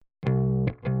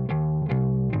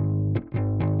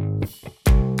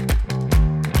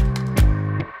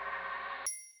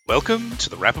Welcome to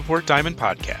the Rapaport Diamond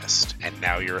Podcast, and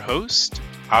now your host,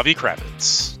 Avi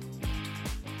Krawitz.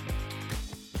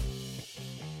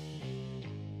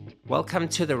 Welcome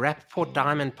to the Rapaport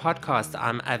Diamond Podcast.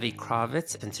 I'm Avi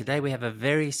Krawitz, and today we have a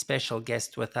very special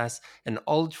guest with us, an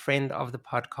old friend of the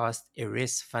podcast,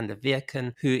 Iris Van der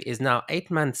Veken, who is now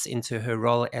 8 months into her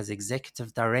role as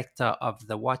Executive Director of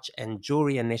the Watch and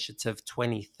Jewelry Initiative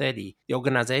 2030. The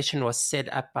organization was set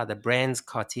up by the brands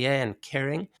Cartier and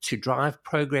Kering to drive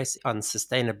progress on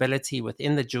sustainability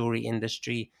within the jewelry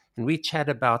industry. And we chat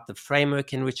about the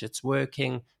framework in which it's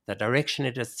working, the direction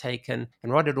it has taken,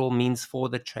 and what it all means for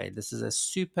the trade. This is a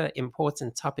super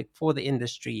important topic for the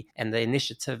industry, and the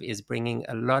initiative is bringing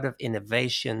a lot of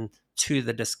innovation to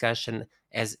the discussion,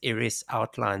 as Iris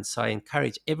outlined. So I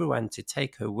encourage everyone to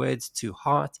take her words to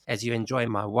heart as you enjoy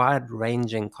my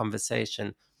wide-ranging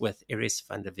conversation with Iris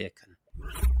Van der Veken.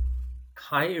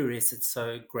 Hi, Iris. It's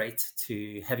so great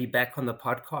to have you back on the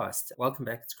podcast. Welcome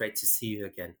back. It's great to see you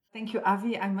again. Thank you,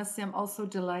 Avi. I must say I'm also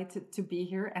delighted to be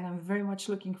here, and I'm very much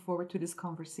looking forward to this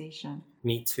conversation.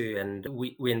 Me too. And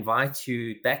we invite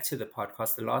you back to the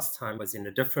podcast. The last time was in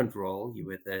a different role. You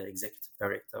were the Executive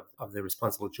Director of the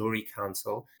Responsible Jewelry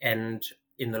Council. And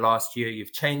in the last year,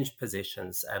 you've changed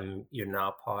positions. You're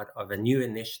now part of a new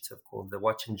initiative called the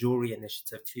Watch and Jewelry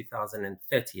Initiative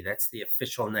 2030. That's the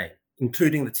official name,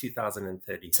 including the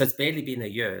 2030. So it's barely been a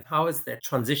year. How has that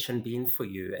transition been for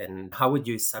you? And how would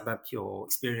you sum up your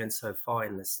experience so far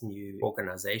in this new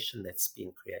organization that's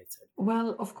been created?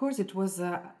 Well, of course,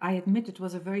 I admit it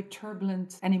was a very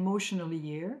turbulent and emotional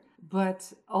year,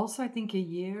 but also I think a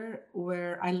year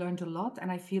where I learned a lot,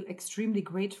 and I feel extremely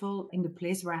grateful in the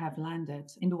place where I have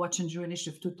landed in the Watch and Jewelry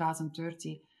Initiative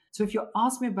 2030. So if you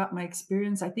ask me about my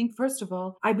experience, I think, first of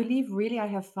all, I believe really I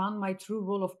have found my true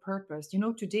role of purpose.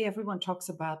 Today everyone talks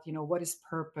about, what is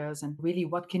purpose and really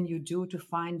what can you do to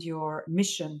find your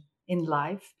mission in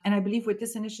life. And I believe with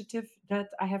this initiative that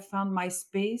I have found my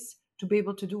space to be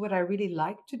able to do what I really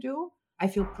like to do. I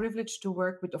feel privileged to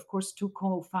work with, of course, two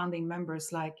co-founding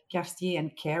members like Cartier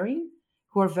and Kering,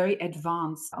 who are very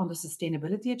advanced on the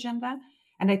sustainability agenda.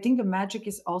 And I think the magic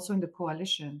is also in the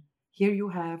coalition. Here you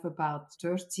have about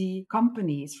 30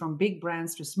 companies, from big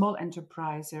brands to small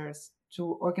enterprises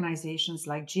to organizations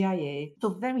like GIA, so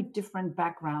very different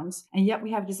backgrounds. And yet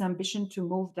we have this ambition to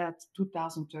move that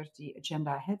 2030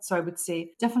 agenda ahead. So I would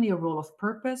say definitely a role of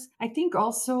purpose. I think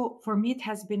also for me, it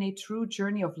has been a true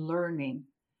journey of learning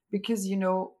because,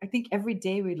 I think every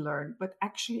day we learn, but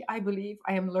actually I believe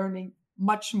I am learning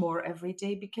much more every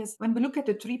day, because when we look at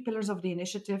the three pillars of the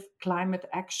initiative, climate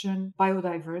action,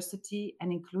 biodiversity,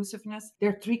 and inclusiveness,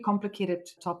 they're three complicated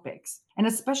topics. And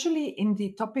especially in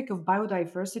the topic of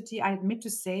biodiversity, I admit to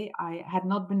say I had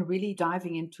not been really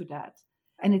diving into that.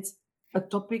 And it's a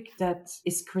topic that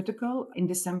is critical. In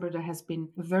December, there has been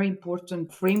a very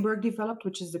important framework developed,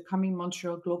 which is the coming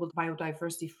Montreal Global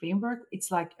Biodiversity Framework. It's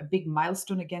like a big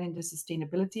milestone again in the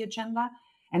sustainability agenda.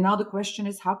 And now the question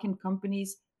is, how can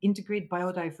companies integrate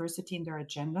biodiversity in their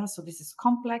agenda? So this is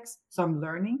complex, so I'm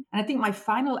learning. And I think my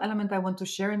final element I want to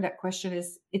share in that question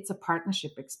is it's a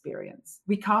partnership experience.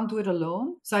 We can't do it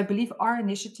alone. So I believe our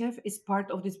initiative is part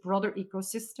of this broader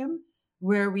ecosystem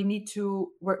where we need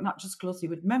to work not just closely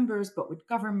with members, but with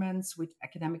governments, with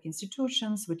academic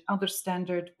institutions, with other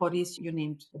standard bodies. You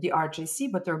named the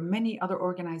RJC, but there are many other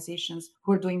organizations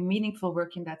who are doing meaningful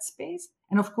work in that space.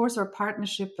 And of course, our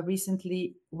partnership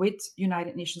recently with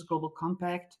United Nations Global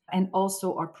Compact and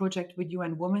also our project with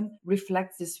UN Women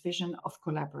reflects this vision of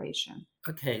collaboration.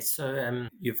 Okay, so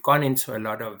you've gone into a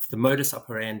lot of the modus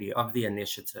operandi of the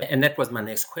initiative. And that was my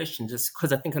next question, just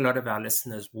because I think a lot of our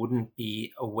listeners wouldn't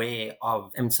be aware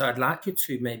of. And so I'd like you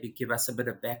to maybe give us a bit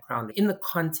of background in the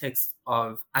context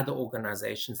of other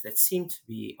organizations that seem to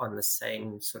be on the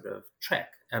same sort of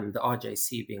track. The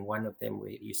RJC being one of them,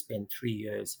 where you spent 3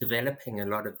 years developing a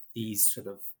lot of these sort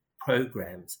of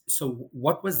programs. So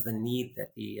what was the need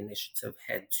that the initiative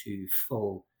had to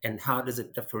fill, and how does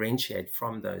it differentiate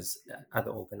from those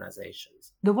other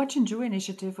organizations? The Watch and Jewelry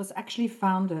Initiative was actually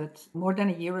founded more than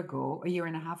a year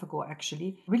and a half ago,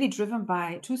 actually, really driven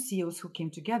by two CEOs who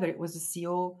came together. It was the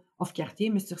CEO of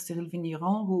Cartier, Mr. Cyril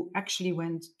Vigneron, who actually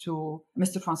went to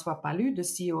Mr. François Palu, the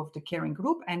CEO of the Kering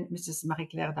Group, and Mrs.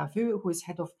 Marie-Claire Daveux, who is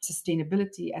head of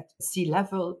sustainability at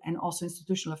C-level and also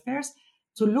institutional affairs,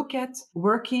 to look at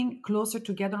working closer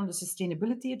together on the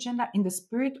sustainability agenda in the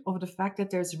spirit of the fact that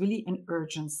there's really an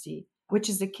urgency, which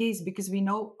is the case because we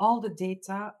know all the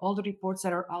data, all the reports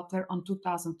that are out there on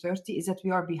 2030 is that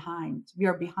we are behind. We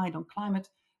are behind on climate,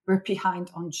 we're behind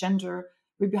on gender,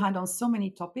 we're behind on so many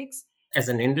topics. As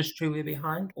an industry, we're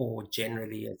behind, or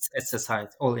generally it's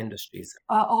society, all industries?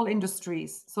 All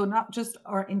industries. So not just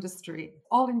our industry.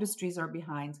 All industries are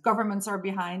behind. Governments are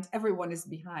behind. Everyone is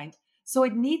behind. So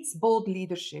it needs bold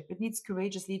leadership. It needs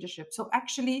courageous leadership. So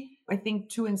actually, I think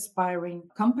two inspiring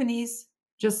companies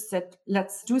just said,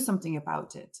 let's do something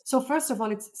about it. So first of all,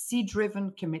 it's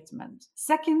C-driven commitment.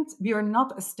 Second, we are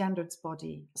not a standards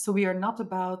body. So we are not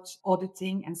about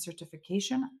auditing and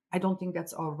certification. I don't think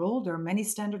that's our role. There are many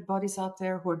standard bodies out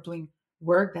there who are doing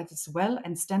work that is well,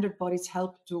 and standard bodies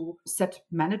help to set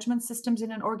management systems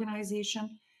in an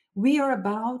organization. We are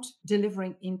about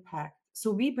delivering impact.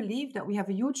 So we believe that we have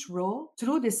a huge role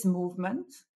through this movement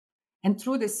and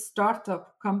through this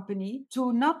startup company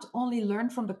to not only learn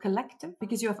from the collective,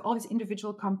 because you have all these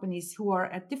individual companies who are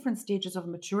at different stages of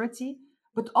maturity,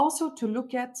 but also to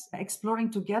look at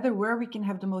exploring together where we can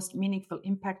have the most meaningful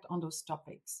impact on those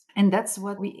topics. And that's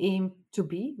what we aim to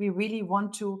be. We really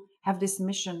want to have this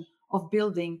mission of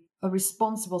building a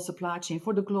responsible supply chain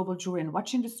for the global jewelry and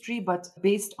watch industry, but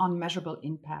based on measurable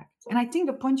impact. And I think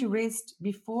the point you raised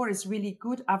before is really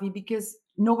good, Avi, because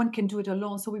no one can do it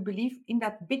alone. So we believe in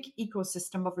that big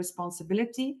ecosystem of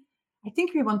responsibility. I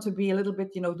think we want to be a little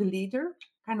bit, the leader,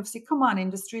 kind of say, come on,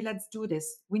 industry, let's do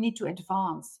this. We need to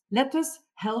advance. Let us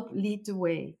help lead the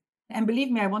way. And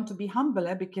believe me, I want to be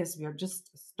humble because we are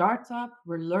just a startup.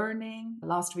 We're learning.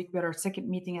 Last week, we had our second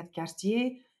meeting at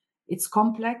Cartier. It's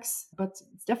complex, but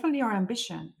it's definitely our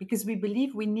ambition because we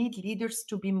believe we need leaders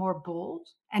to be more bold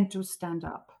and to stand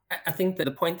up. I think that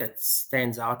the point that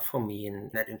stands out for me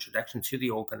in that introduction to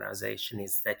the organization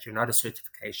is that you're not a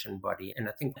certification body. And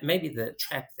I think maybe the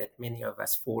trap that many of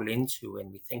us fall into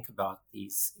when we think about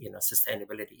these,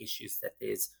 sustainability issues, that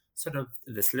there's sort of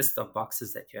this list of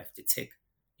boxes that you have to tick,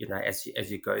 as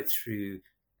you go through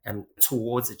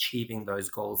towards achieving those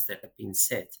goals that have been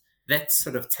set. That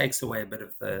sort of takes away a bit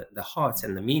of the heart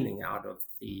and the meaning out of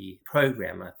the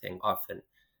program, I think, often.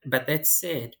 But that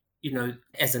said,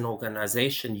 as an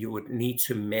organization, you would need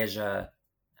to measure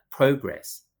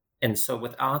progress. And so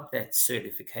without that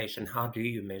certification, how do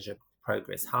you measure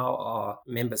progress? How are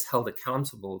members held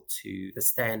accountable to the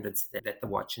standards that the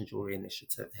Watch and Jewelry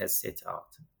Initiative has set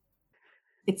out?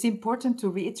 It's important to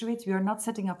reiterate, we are not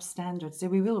setting up standards.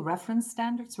 We will reference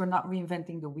standards. We're not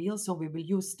reinventing the wheel. So we will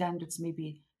use standards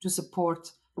maybe to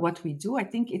support what we do. I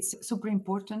think it's super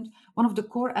important. One of the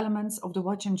core elements of the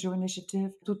Watch and Jewelry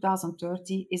Initiative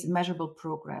 2030 is measurable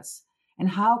progress. And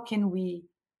how can we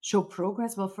show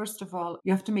progress? Well, first of all,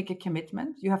 you have to make a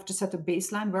commitment. You have to set a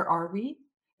baseline. Where are we?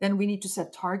 Then we need to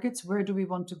set targets. Where do we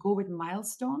want to go with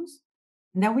milestones?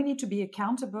 And then we need to be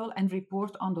accountable and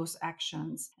report on those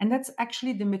actions. And that's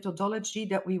actually the methodology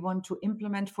that we want to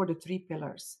implement for the 3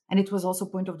 pillars. And it was also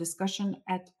point of discussion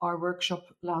at our workshop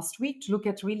last week to look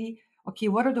at really, okay,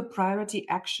 what are the priority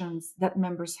actions that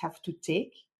members have to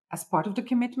take as part of the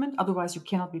commitment? Otherwise, you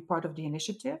cannot be part of the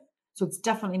initiative. So it's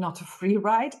definitely not a free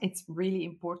ride. It's really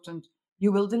important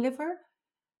you will deliver,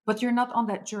 but you're not on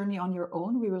that journey on your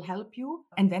own. We will help you.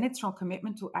 And then it's from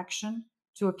commitment to action,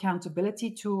 to accountability,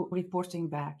 to reporting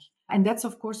back. And that's,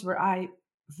 of course, where I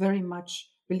very much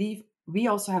believe we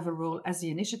also have a role as the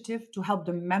initiative to help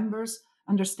the members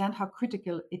understand how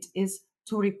critical it is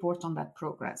to report on that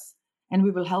progress. And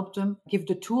we will help them give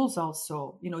the tools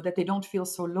also, that they don't feel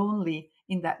so lonely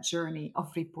in that journey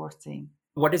of reporting.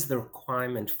 What is the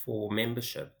requirement for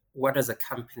membership? What does a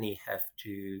company have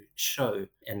to show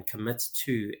and commit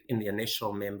to in the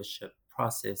initial membership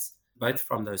process, both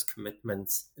from those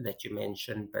commitments that you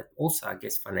mentioned, but also, I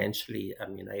guess, financially?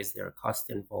 Is there a cost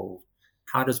involved?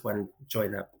 How does one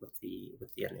join up with the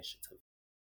initiative?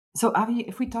 So, Avi,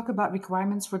 if we talk about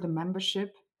requirements for the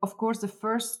membership, of course, the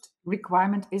first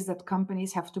requirement is that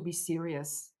companies have to be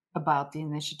serious about the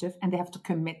initiative and they have to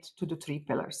commit to the 3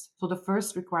 pillars. So the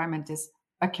first requirement is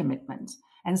a commitment.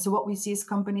 And so what we see is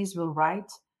companies will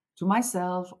write to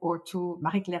myself or to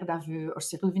Marie-Claire Daveux or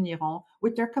Cyril Vigneron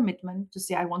with their commitment to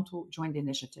say, I want to join the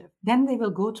initiative. Then they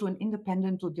will go through an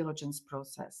independent due diligence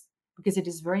process, because it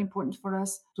is very important for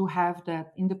us to have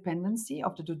that independency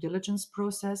of the due diligence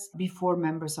process before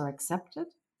members are accepted.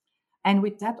 And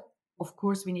with that, of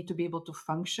course, we need to be able to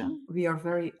function. We are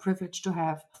very privileged to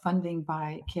have funding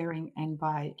by Kering and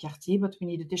by Cartier, but we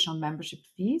need additional membership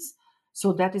fees.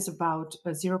 So that is about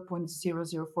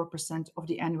 0.004% of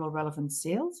the annual relevant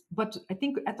sales. But I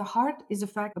think at the heart is the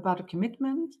fact about a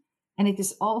commitment. And it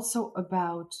is also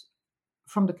about,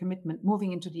 from the commitment,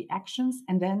 moving into the actions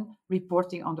and then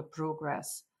reporting on the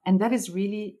progress. And that is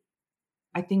really,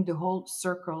 I think, the whole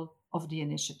circle of the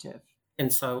initiative.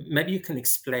 And so maybe you can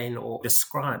explain or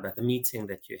describe at the meeting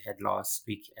that you had last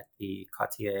week at the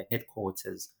Cartier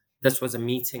headquarters, This was a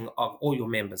meeting of all your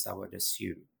members, I would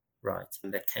assume, right?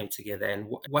 And that came together. And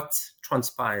what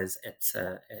transpires at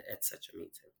such a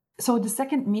meeting? So the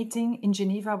second meeting in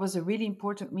Geneva was a really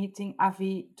important meeting,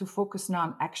 Avi, to focus now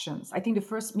on actions. I think the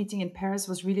first meeting in Paris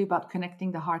was really about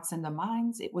connecting the hearts and the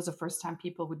minds. It was the first time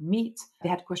people would meet. They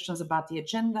had questions about the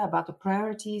agenda, about the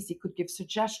priorities. They could give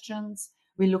suggestions.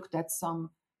 We looked at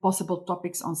some possible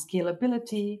topics on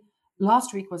scalability.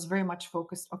 Last week was very much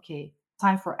focused, okay,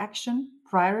 time for action,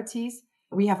 priorities.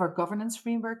 We have our governance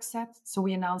framework set. So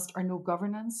we announced our new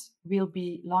governance. We'll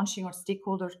be launching our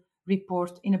stakeholder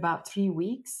report in about 3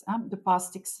 weeks. The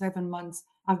past 6-7 months,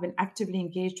 I've been actively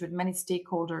engaged with many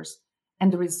stakeholders.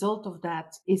 And the result of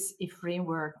that is a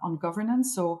framework on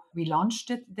governance. So we launched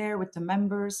it there with the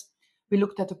members. We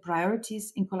looked at the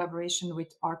priorities in collaboration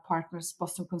with our partners,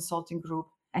 Boston Consulting Group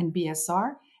and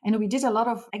BSR. And we did a lot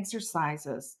of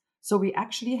exercises. So we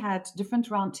actually had different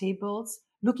roundtables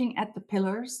looking at the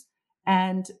pillars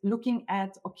and looking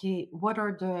at, okay, what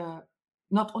are the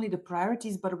not only the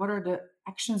priorities, but what are the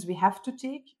actions we have to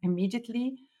take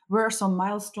immediately? Where are some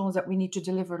milestones that we need to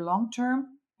deliver long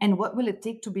term? And what will it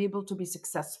take to be able to be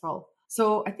successful?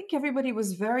 So I think everybody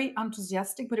was very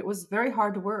enthusiastic, but it was very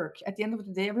hard work. At the end of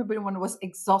the day, everyone was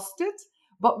exhausted,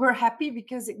 but we're happy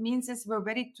because it means is we're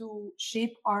ready to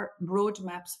shape our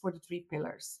roadmaps for the 3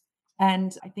 pillars.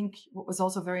 And I think what was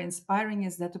also very inspiring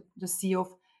is that the CEO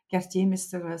of Cartier,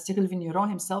 Mr. Cyril Vigneron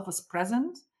himself, was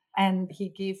present, and he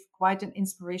gave quite an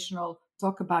inspirational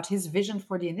talk about his vision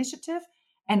for the initiative.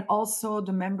 And also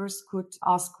the members could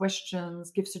ask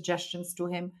questions, give suggestions to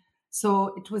him.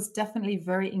 So it was definitely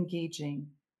very engaging.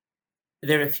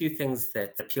 There are a few things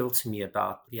that appeal to me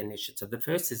about the initiative. The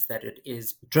first is that it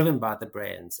is driven by the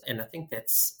brands. And I think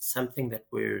that's something that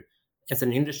we're, as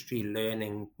an industry,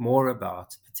 learning more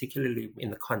about, particularly in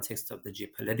the context of the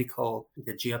geopolitical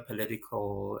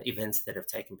events that have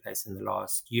taken place in the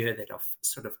last year that are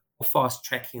sort of fast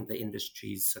tracking the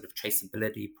industry's sort of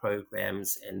traceability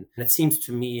programs. And it seems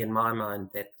to me, in my mind,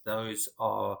 that those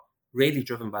are really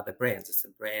driven by the brands. It's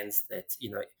the brands that,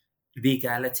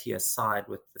 legality aside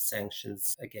with the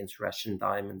sanctions against Russian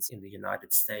diamonds in the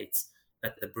United States,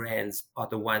 but the brands are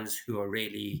the ones who are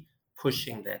really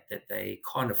pushing that they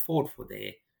can't afford for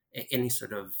any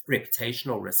sort of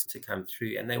reputational risk to come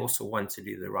through. And they also want to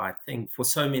do the right thing for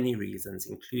so many reasons,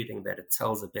 including that it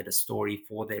tells a better story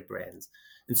for their brands.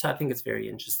 And so I think it's very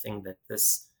interesting that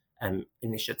this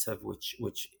initiative,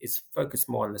 which is focused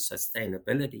more on the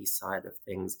sustainability side of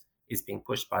things, is being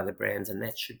pushed by the brands, and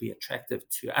that should be attractive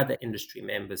to other industry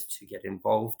members to get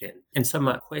involved in. And so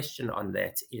my question on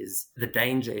that is, the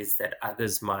danger is that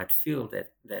others might feel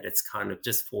that it's kind of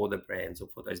just for the brands or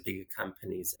for those bigger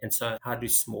companies. And so how do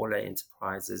smaller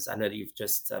enterprises, I know that you've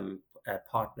just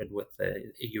partnered with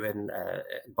the UN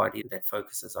body that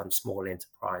focuses on small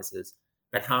enterprises,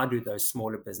 but how do those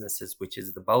smaller businesses, which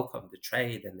is the bulk of the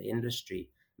trade and the industry,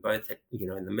 both at,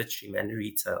 in the midstream and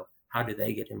retail, how do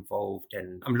they get involved?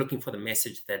 And I'm looking for the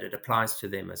message that it applies to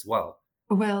them as well.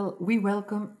 Well, we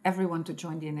welcome everyone to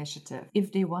join the initiative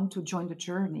if they want to join the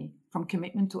journey from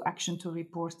commitment to action to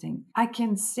reporting. I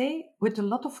can say with a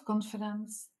lot of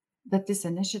confidence that this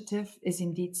initiative is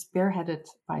indeed spearheaded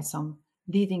by some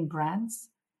leading brands,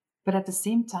 but at the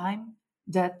same time,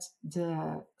 that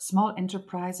the small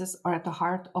enterprises are at the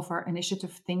heart of our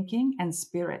initiative thinking and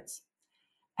spirit.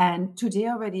 And today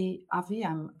already, Avi,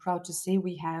 I'm proud to say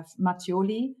we have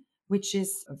Mattioli, which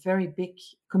is a very big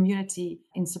community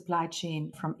in supply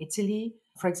chain from Italy.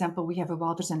 For example, we have a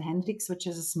Wouters and Hendricks, which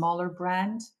is a smaller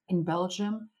brand in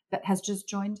Belgium that has just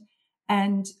joined.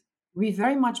 And we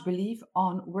very much believe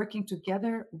on working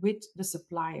together with the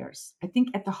suppliers. I think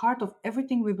at the heart of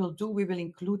everything we will do, we will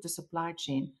include the supply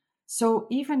chain. So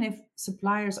even if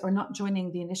suppliers are not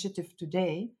joining the initiative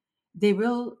today, they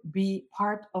will be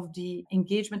part of the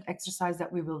engagement exercise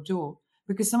that we will do,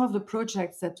 because some of the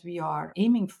projects that we are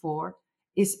aiming for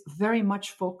is very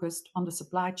much focused on the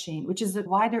supply chain, which is the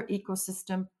wider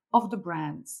ecosystem of the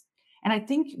brands. And I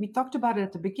think we talked about it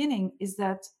at the beginning, is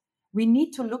that we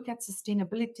need to look at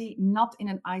sustainability not in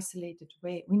an isolated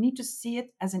way. We need to see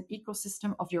it as an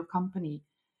ecosystem of your company.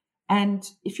 And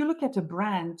if you look at a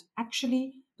brand,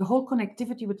 actually the whole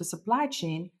connectivity with the supply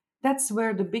chain, that's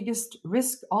where the biggest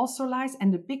risk also lies,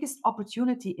 and the biggest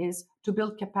opportunity is to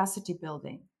build capacity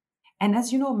building. And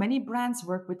as you know, many brands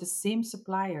work with the same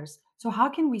suppliers. So how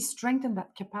can we strengthen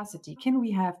that capacity? Can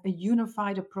we have a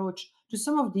unified approach to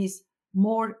some of these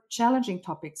more challenging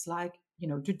topics like,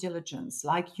 due diligence,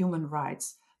 like human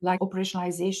rights, like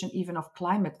operationalization even of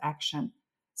climate action?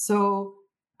 So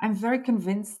I'm very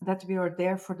convinced that we are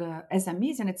there for the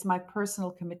SMEs, and it's my personal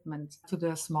commitment to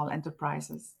the small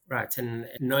enterprises. Right. And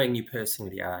knowing you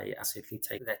personally, I certainly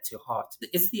take that to heart.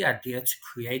 Is the idea to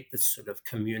create this sort of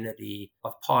community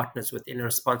of partners within a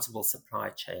responsible supply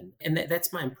chain? And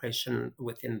that's my impression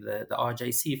within the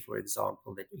RJC, for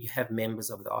example, that you have members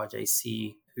of the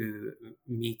RJC who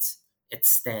meet its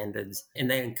standards and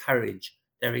they're encouraged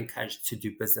to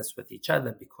do business with each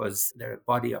other because they're a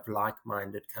body of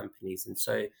like-minded companies. And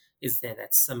so is there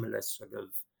that similar sort of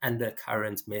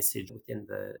undercurrent message within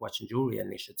the Watch and Jewelry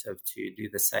Initiative to do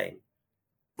the same?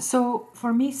 So,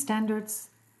 for me,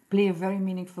 standards play a very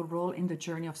meaningful role in the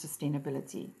journey of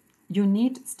sustainability. You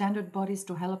need standard bodies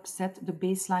to help set the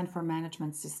baseline for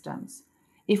management systems.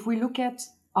 If we look at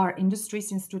our industry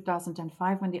since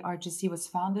 2005, when the RGC was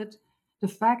founded, the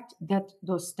fact that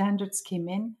those standards came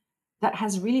in, that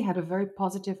has really had a very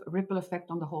positive ripple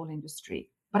effect on the whole industry.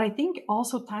 But I think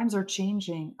also times are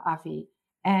changing, Avi,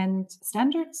 and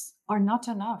standards are not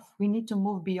enough. We need to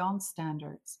move beyond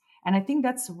standards. And I think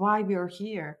that's why we are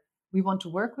here. We want to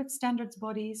work with standards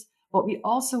bodies, but we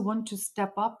also want to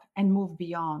step up and move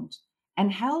beyond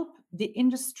and help the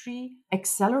industry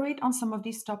accelerate on some of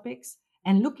these topics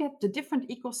and look at the different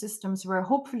ecosystems where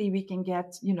hopefully we can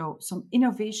get, some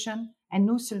innovation and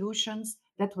new solutions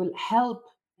that will help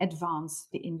advance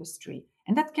the industry.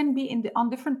 And that can be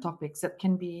on different topics. That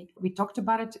can be, we talked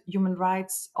about it, human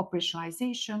rights,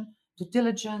 operationalization, due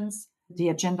diligence, the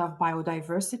agenda of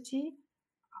biodiversity.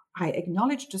 I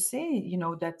acknowledge to say,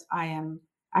 that I am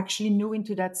actually new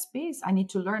into that space. I need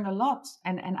to learn a lot.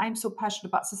 And I'm so passionate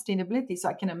about sustainability. So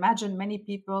I can imagine many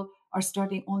people are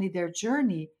starting only their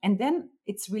journey. And then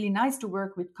it's really nice to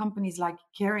work with companies like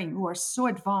Caring, who are so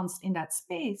advanced in that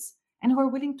space and who are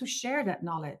willing to share that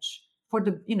knowledge for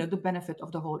the benefit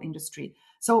of the whole industry.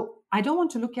 So I don't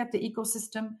want to look at the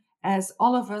ecosystem as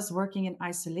all of us working in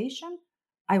isolation.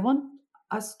 I want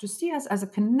us to see us as a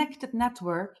connected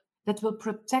network that will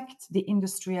protect the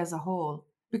industry as a whole.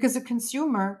 Because the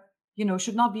consumer,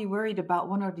 should not be worried about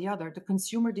one or the other. The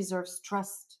consumer deserves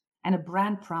trust and a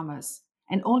brand promise.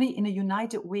 And only in a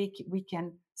united way we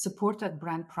can support that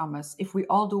brand promise if we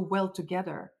all do well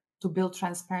together to build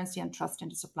transparency and trust in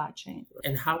the supply chain.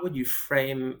 And how would you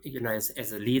frame,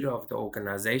 as a leader of the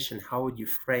organization, how would you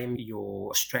frame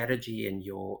your strategy and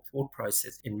your thought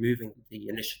process in moving the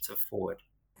initiative forward?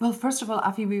 Well, first of all,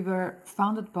 Afi, we were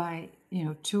founded by,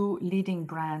 two leading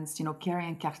brands, Kering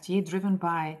and Cartier, driven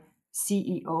by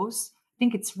CEOs. I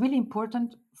think it's really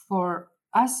important for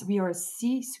us. We are a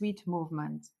C-suite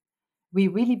movement. We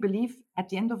really believe at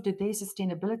the end of the day,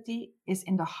 sustainability is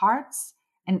in the hearts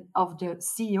and of the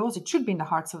CEOs. It should be in the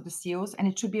hearts of the CEOs, and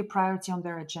it should be a priority on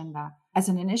their agenda. As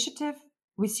an initiative,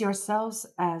 we see ourselves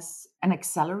as an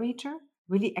accelerator,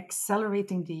 really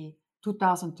accelerating the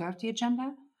 2030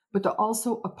 agenda, but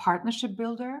also a partnership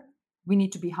builder. We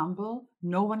need to be humble.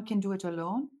 No one can do it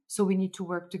alone. So we need to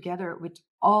work together with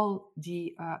all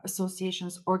the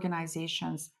associations,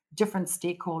 organizations, different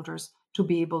stakeholders to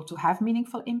be able to have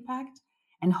meaningful impact.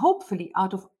 And hopefully,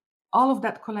 out of all of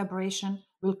that collaboration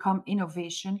will come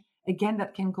innovation, again,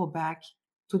 that can go back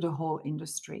to the whole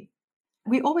industry.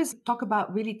 We always talk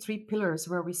about really three pillars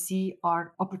where we see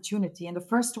our opportunity. And the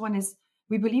first one is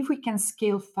we believe we can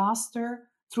scale faster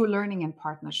through learning and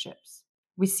partnerships.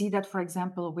 We see that, for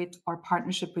example, with our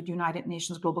partnership with United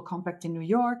Nations Global Compact in New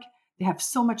York. They have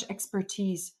so much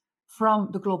expertise from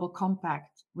the Global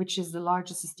Compact, which is the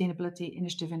largest sustainability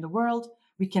initiative in the world.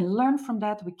 We can learn from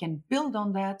that, we can build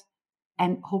on that,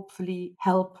 and hopefully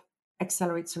help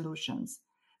accelerate solutions.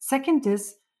 Second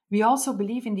is we also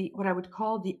believe in what I would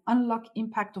call the unlock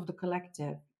impact of the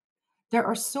collective. There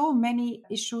are so many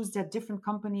issues that different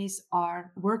companies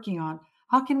are working on.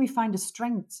 How can we find the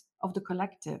strength of the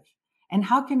collective? And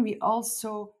how can we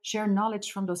also share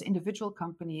knowledge from those individual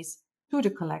companies to the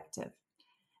collective?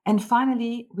 And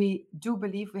finally, we do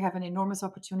believe we have an enormous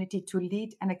opportunity to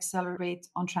lead and accelerate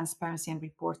on transparency and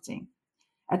reporting.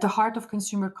 At the heart of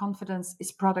consumer confidence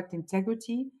is product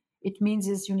integrity. It means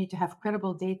is you need to have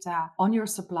credible data on your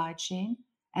supply chain.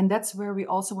 And that's where we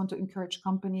also want to encourage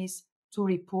companies to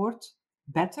report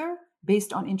better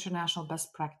based on international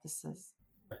best practices.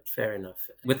 Fair enough.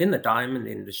 Within the diamond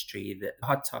industry, the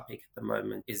hot topic at the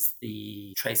moment is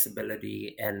the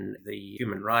traceability and the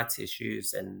human rights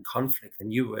issues and conflict.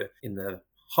 And you were in the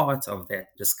heart of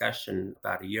that discussion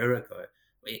about a year ago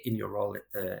in your role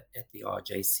at the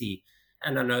RJC.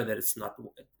 And I know that it's not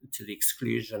to the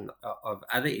exclusion of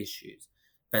other issues,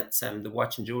 but the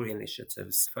Watch and Jewelry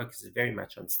initiatives focuses very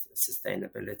much on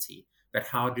sustainability. But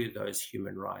how do those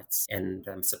human rights and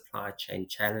supply chain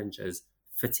challenges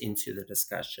fit into the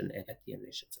discussion at the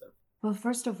initiative? Well,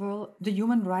 first of all, the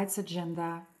human rights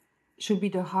agenda should be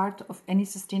the heart of any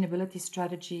sustainability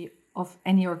strategy of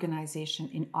any organization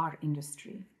in our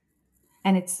industry.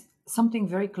 And it's something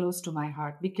very close to my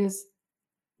heart because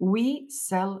we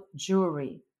sell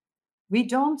jewelry. We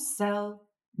don't sell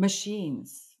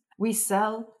machines. We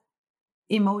sell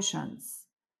emotions.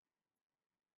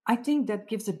 I think that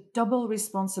gives a double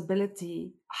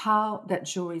responsibility how that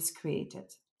jewelry is created.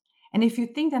 And if you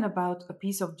think then about a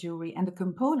piece of jewelry and the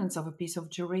components of a piece of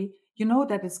jewelry, you know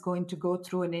that it's going to go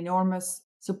through an enormous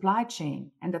supply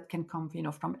chain. And that can come,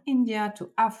 from India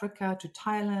to Africa to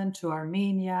Thailand to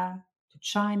Armenia to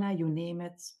China, you name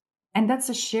it. And that's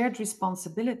a shared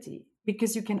responsibility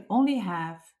because you can only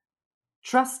have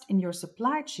trust in your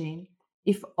supply chain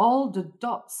if all the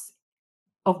dots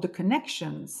of the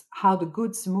connections, how the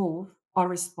goods move, are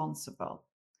responsible.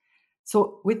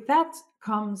 So, with that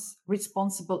comes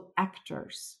responsible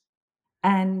actors.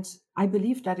 And I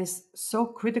believe that is so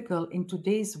critical in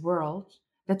today's world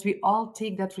that we all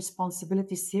take that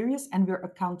responsibility serious and we're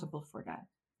accountable for that.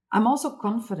 I'm also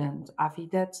confident, Avi,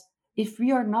 that if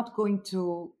we are not going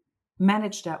to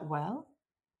manage that well,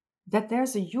 that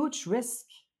there's a huge risk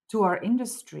to our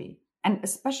industry. And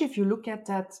especially if you look at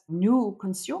that new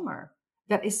consumer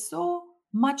that is so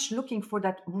much looking for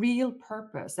that real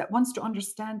purpose, that wants to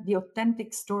understand the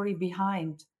authentic story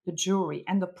behind the jewelry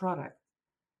and the product.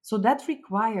 So that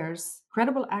requires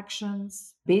credible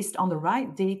actions based on the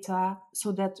right data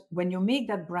so that when you make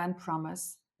that brand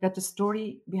promise, that the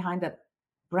story behind that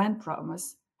brand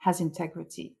promise has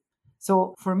integrity.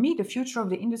 So for me, the future of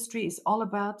the industry is all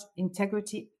about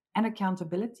integrity and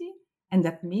accountability. And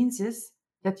that means is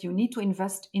that you need to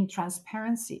invest in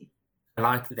transparency. I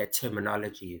like that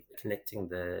terminology, connecting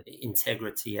the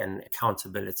integrity and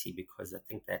accountability, because I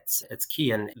think that's it's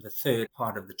key. And the third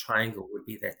part of the triangle would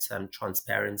be that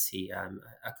transparency.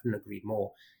 I couldn't agree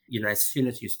more. As soon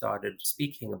as you started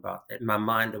speaking about that, my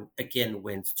mind again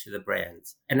went to the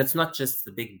brands. And it's not just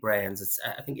the big brands.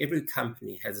 I think every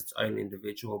company has its own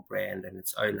individual brand and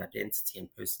its own identity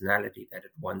and personality that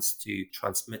it wants to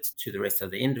transmit to the rest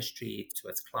of the industry, to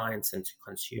its clients and to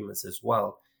consumers as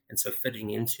well. And so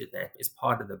fitting into that is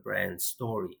part of the brand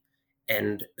story.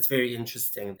 And it's very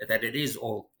interesting that it is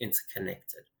all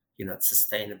interconnected. It's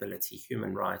sustainability,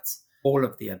 human rights, all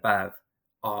of the above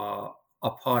are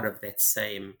part of that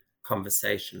same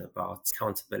conversation about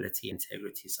accountability,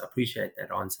 integrity. So I appreciate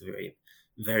that answer very,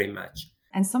 very much.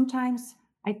 And sometimes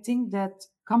I think that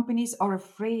companies are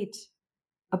afraid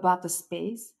about the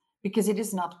space because it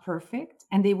is not perfect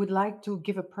and they would like to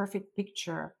give a perfect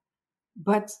picture.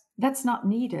 But that's not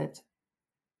needed.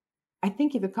 I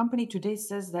think if a company today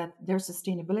says that their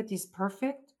sustainability is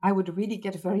perfect, I would really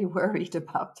get very worried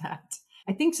about that.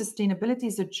 I think sustainability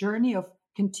is a journey of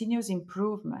continuous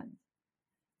improvement,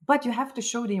 but you have to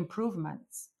show the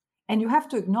improvements and you have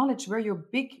to acknowledge where your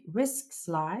big risks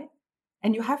lie.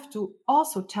 And you have to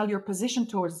also tell your position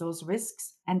towards those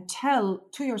risks and tell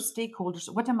to your stakeholders,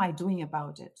 what am I doing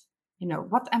about it?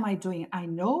 What am I doing? I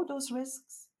know those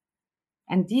risks.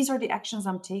 And these are the actions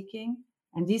I'm taking.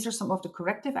 And these are some of the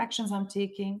corrective actions I'm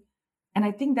taking. And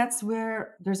I think that's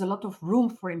where there's a lot of room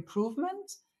for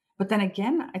improvement. But then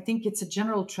again, I think it's a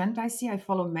general trend I see. I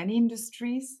follow many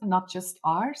industries, not just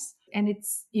ours, and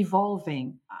it's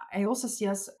evolving. I also see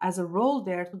us as a role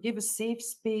there to give a safe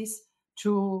space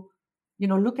to,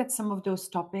 look at some of those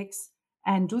topics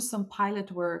and do some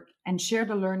pilot work and share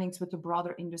the learnings with the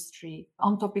broader industry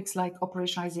on topics like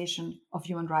operationalization of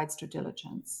human rights due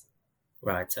diligence.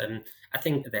 Right. And I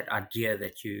think that idea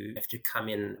that you have to come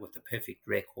in with the perfect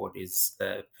record is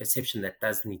the perception that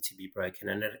does need to be broken.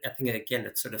 And I think, again,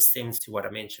 it sort of stems to what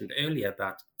I mentioned earlier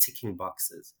about ticking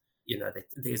boxes, that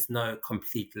there's no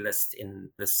complete list in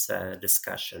this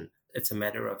discussion. It's a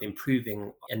matter of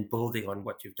improving and building on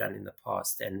what you've done in the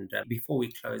past. And before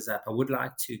we close up, I would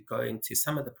like to go into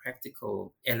some of the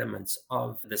practical elements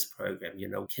of this program.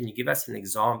 Can you give us an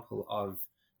example of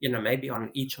maybe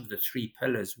on each of the three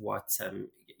pillars, what,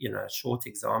 a short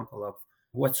example of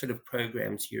what sort of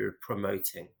programs you're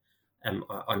promoting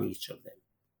on each of them?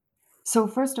 So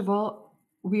first of all,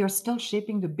 we are still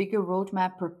shaping the bigger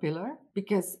roadmap per pillar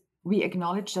because we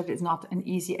acknowledge that it's not an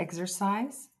easy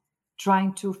exercise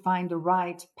trying to find the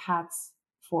right paths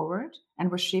forward. And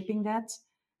we're shaping that.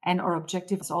 And our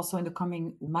objective is also in the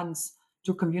coming months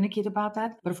to communicate about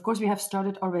that. But of course, we have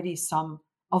started already some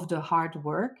of the hard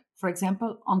work. For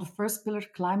example, on the first pillar,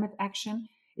 climate action,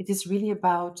 it is really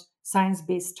about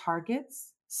science-based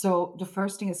targets. So the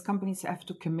first thing is companies have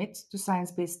to commit to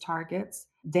science-based targets.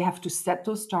 They have to set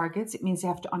those targets. It means they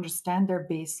have to understand their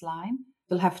baseline.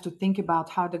 They'll have to think about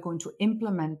how they're going to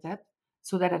implement that.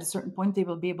 so that at a certain point they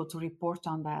will be able to report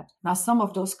on that. Now, some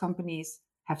of those companies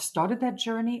have started that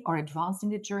journey or advanced in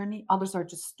the journey, others are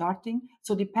just starting.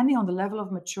 So, depending on the level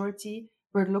of maturity,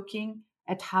 we're looking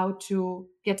at how to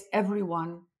get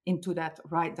everyone into that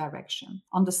right direction.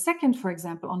 On the second, for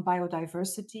example, on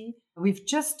biodiversity, we've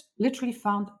just literally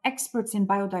found experts in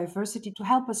biodiversity to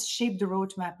help us shape the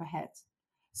roadmap ahead.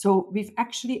 So we've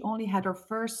actually only had our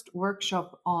first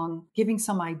workshop on giving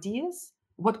some ideas.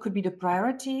 What could be the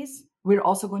priorities? We're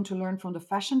also going to learn from the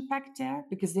Fashion Pact there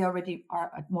because they already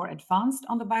are more advanced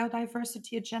on the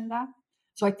biodiversity agenda.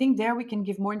 So I think there we can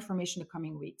give more information in the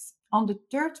coming weeks. On the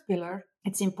third pillar,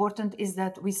 it's important is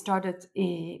that we started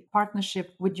a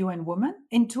partnership with UN Women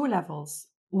in two levels.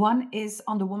 One is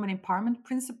on the women empowerment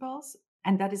principles,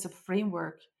 and that is a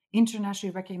framework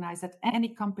internationally recognized that any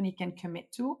company can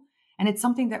commit to. And it's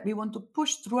something that we want to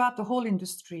push throughout the whole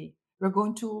industry. We're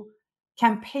going to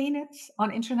campaign it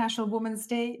on International Women's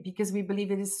Day because we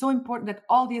believe it is so important that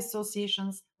all the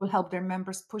associations will help their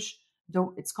members push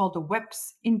it's called the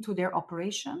WEPs into their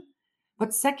operation.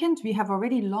 But second, we have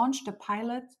already launched a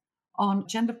pilot on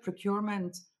gender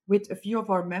procurement with a few of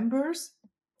our members.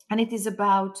 And it is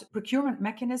about procurement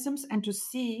mechanisms and to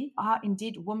see how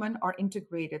indeed women are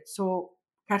integrated. So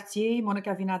Cartier,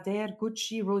 Monica Vinader,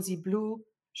 Gucci, Rosie Blue,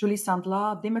 Julie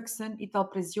Sandla, Dimmockson, Ital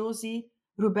Preziosi,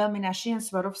 Rubel Menaché, and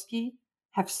Swarovski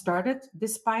have started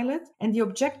this pilot. And the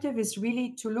objective is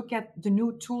really to look at the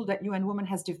new tool that UN Women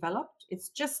has developed. It's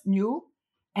just new.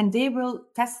 And they will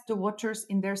test the waters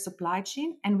in their supply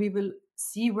chain and we will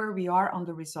see where we are on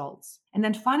the results. And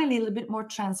then finally, a little bit more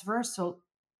transversal,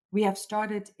 we have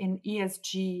started an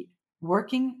ESG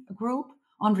working group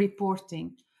on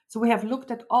reporting. So we have looked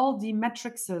at all the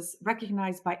metrics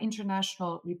recognized by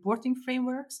international reporting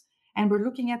frameworks, and we're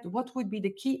looking at what would be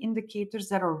the key indicators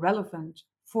that are relevant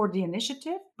for the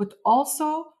initiative, but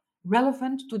also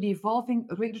relevant to the evolving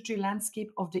regulatory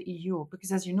landscape of the EU.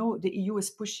 Because as you know, the EU is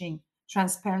pushing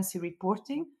transparency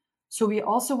reporting. So we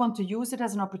also want to use it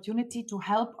as an opportunity to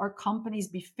help our companies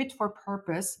be fit for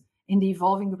purpose in the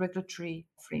evolving regulatory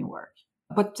framework.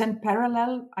 But then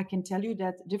parallel, I can tell you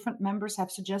that different members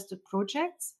have suggested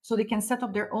projects so they can set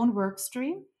up their own work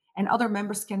stream and other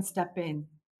members can step in.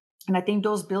 And I think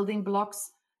those building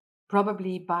blocks,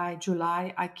 probably by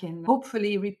July, I can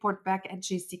hopefully report back at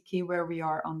JCK where we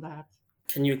are on that.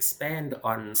 Can you expand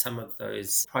on some of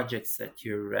those projects that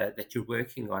you're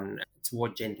working on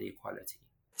toward gender equality?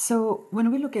 So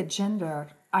when we look at gender,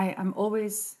 I am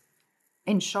always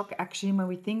in shock actually when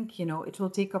we think it will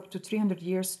take up to 300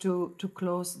 years to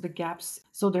close the gaps.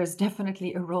 So there's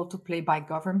definitely a role to play by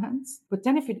governments. But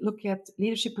then if you look at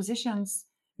leadership positions,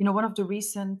 one of the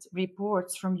recent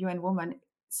reports from UN Women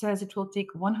says it will take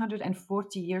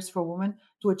 140 years for women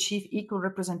to achieve equal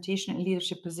representation in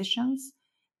leadership positions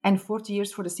and 40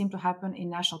 years for the same to happen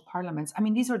in national parliaments. I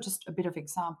mean, these are just a bit of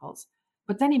examples.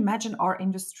 But then imagine our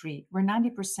industry where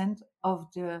 90% of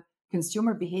the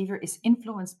consumer behavior is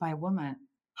influenced by women.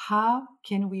 How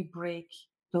can we break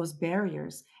those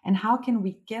barriers? And how can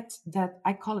we get that,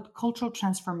 I call it cultural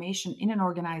transformation in an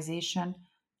organization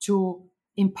to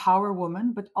empower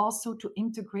women, but also to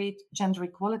integrate gender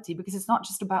equality? Because it's not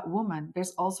just about women,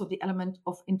 there's also the element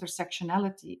of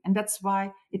intersectionality. And that's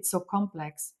why it's so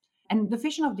complex. And the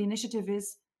vision of the initiative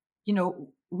is,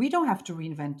 we don't have to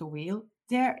reinvent the wheel.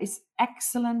 There is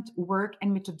excellent work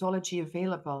and methodology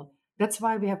available. That's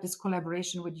why we have this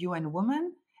collaboration with UN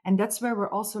Women. And that's where we're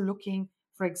also looking,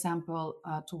 for example,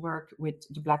 to work with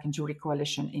the Black and Jewry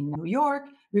Coalition in New York.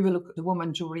 We will look at the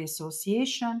Women Jewry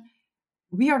Association.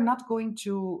 We are not going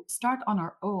to start on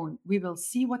our own. We will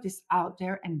see what is out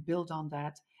there and build on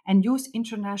that and use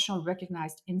international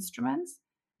recognized instruments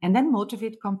and then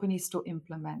motivate companies to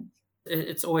implement.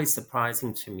 It's always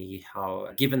surprising to me how,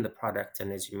 given the product,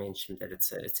 and as you mentioned, that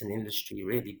it's an industry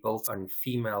really built on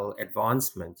female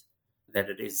advancement, that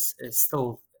it is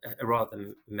still a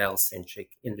rather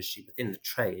male-centric industry within the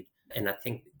trade. And I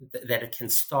think that it can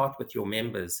start with your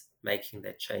members making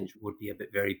that change would be a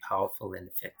very powerful and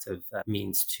effective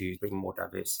means to bring more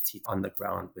diversity on the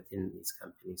ground within these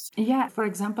companies. Yeah, for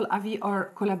example, Avi, our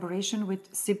collaboration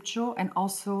with CIPJO and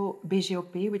also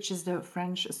BGOP, which is the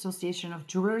French Association of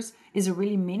Jurors, is a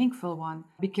really meaningful one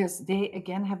because they,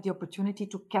 again, have the opportunity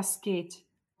to cascade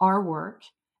our work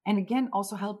and, again,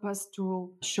 also help us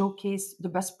to showcase the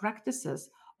best practices,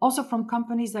 also from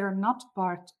companies that are not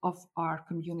part of our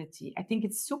community. I think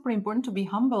it's super important to be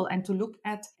humble and to look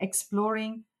at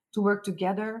exploring, to work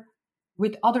together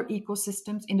with other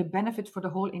ecosystems in the benefit for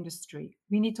the whole industry.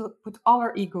 We need to put all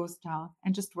our egos down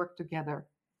and just work together.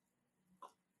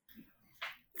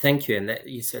 Thank you. And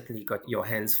you certainly got your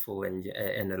hands full and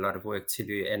a lot of work to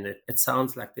do. And it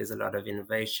sounds like there's a lot of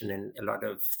innovation and a lot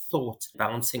of thought,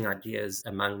 bouncing ideas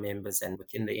among members and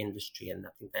within the industry. And I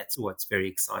think that's what's very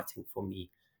exciting for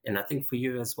me. And I think for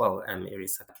you as well,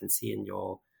 Iris, I can see in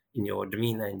your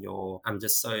demeanor and I'm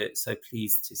just so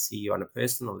pleased to see you on a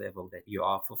personal level that you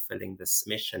are fulfilling this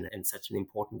mission and such an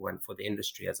important one for the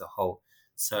industry as a whole.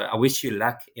 So I wish you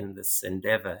luck in this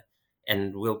endeavor,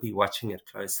 and we'll be watching it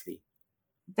closely.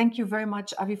 Thank you very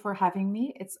much, Avi, for having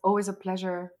me. It's always a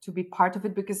pleasure to be part of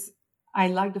it because I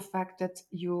like the fact that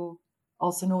you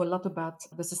also know a lot about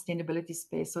the sustainability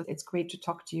space. So it's great to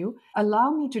talk to you.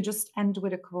 Allow me to just end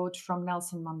with a quote from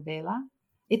Nelson Mandela.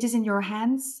 It is in your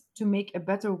hands to make a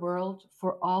better world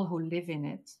for all who live in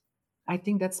it. I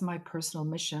think that's my personal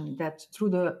mission, that through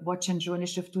the Watch and Joe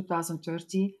Initiative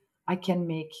 2030, I can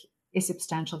make a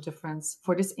substantial difference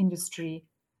for this industry,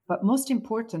 but most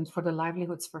important, for the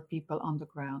livelihoods for people on the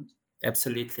ground.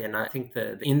 Absolutely. And I think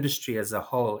the industry as a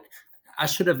whole, I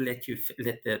should have let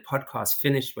the podcast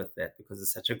finish with that because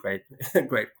it's such a great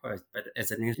quote. But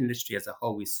as an industry as a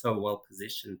whole, we're so well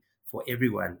positioned for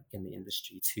everyone in the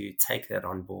industry to take that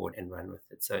on board and run with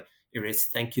it. So, Iris,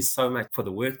 thank you so much for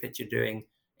the work that you're doing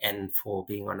and for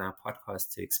being on our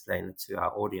podcast to explain it to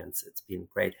our audience. It's been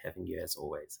great having you as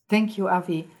always. Thank you,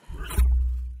 Avi.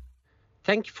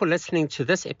 Thank you for listening to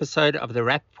this episode of the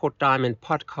Rapaport Diamond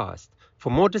Podcast. For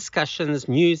more discussions,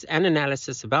 news, and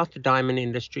analysis about the diamond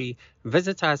industry,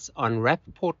 visit us on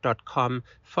rapaport.com,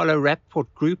 follow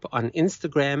Rapaport Group on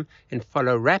Instagram, and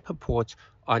follow Rapaport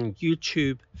on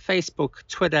YouTube, Facebook,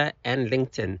 Twitter, and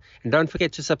LinkedIn. And don't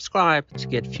forget to subscribe to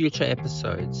get future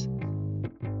episodes.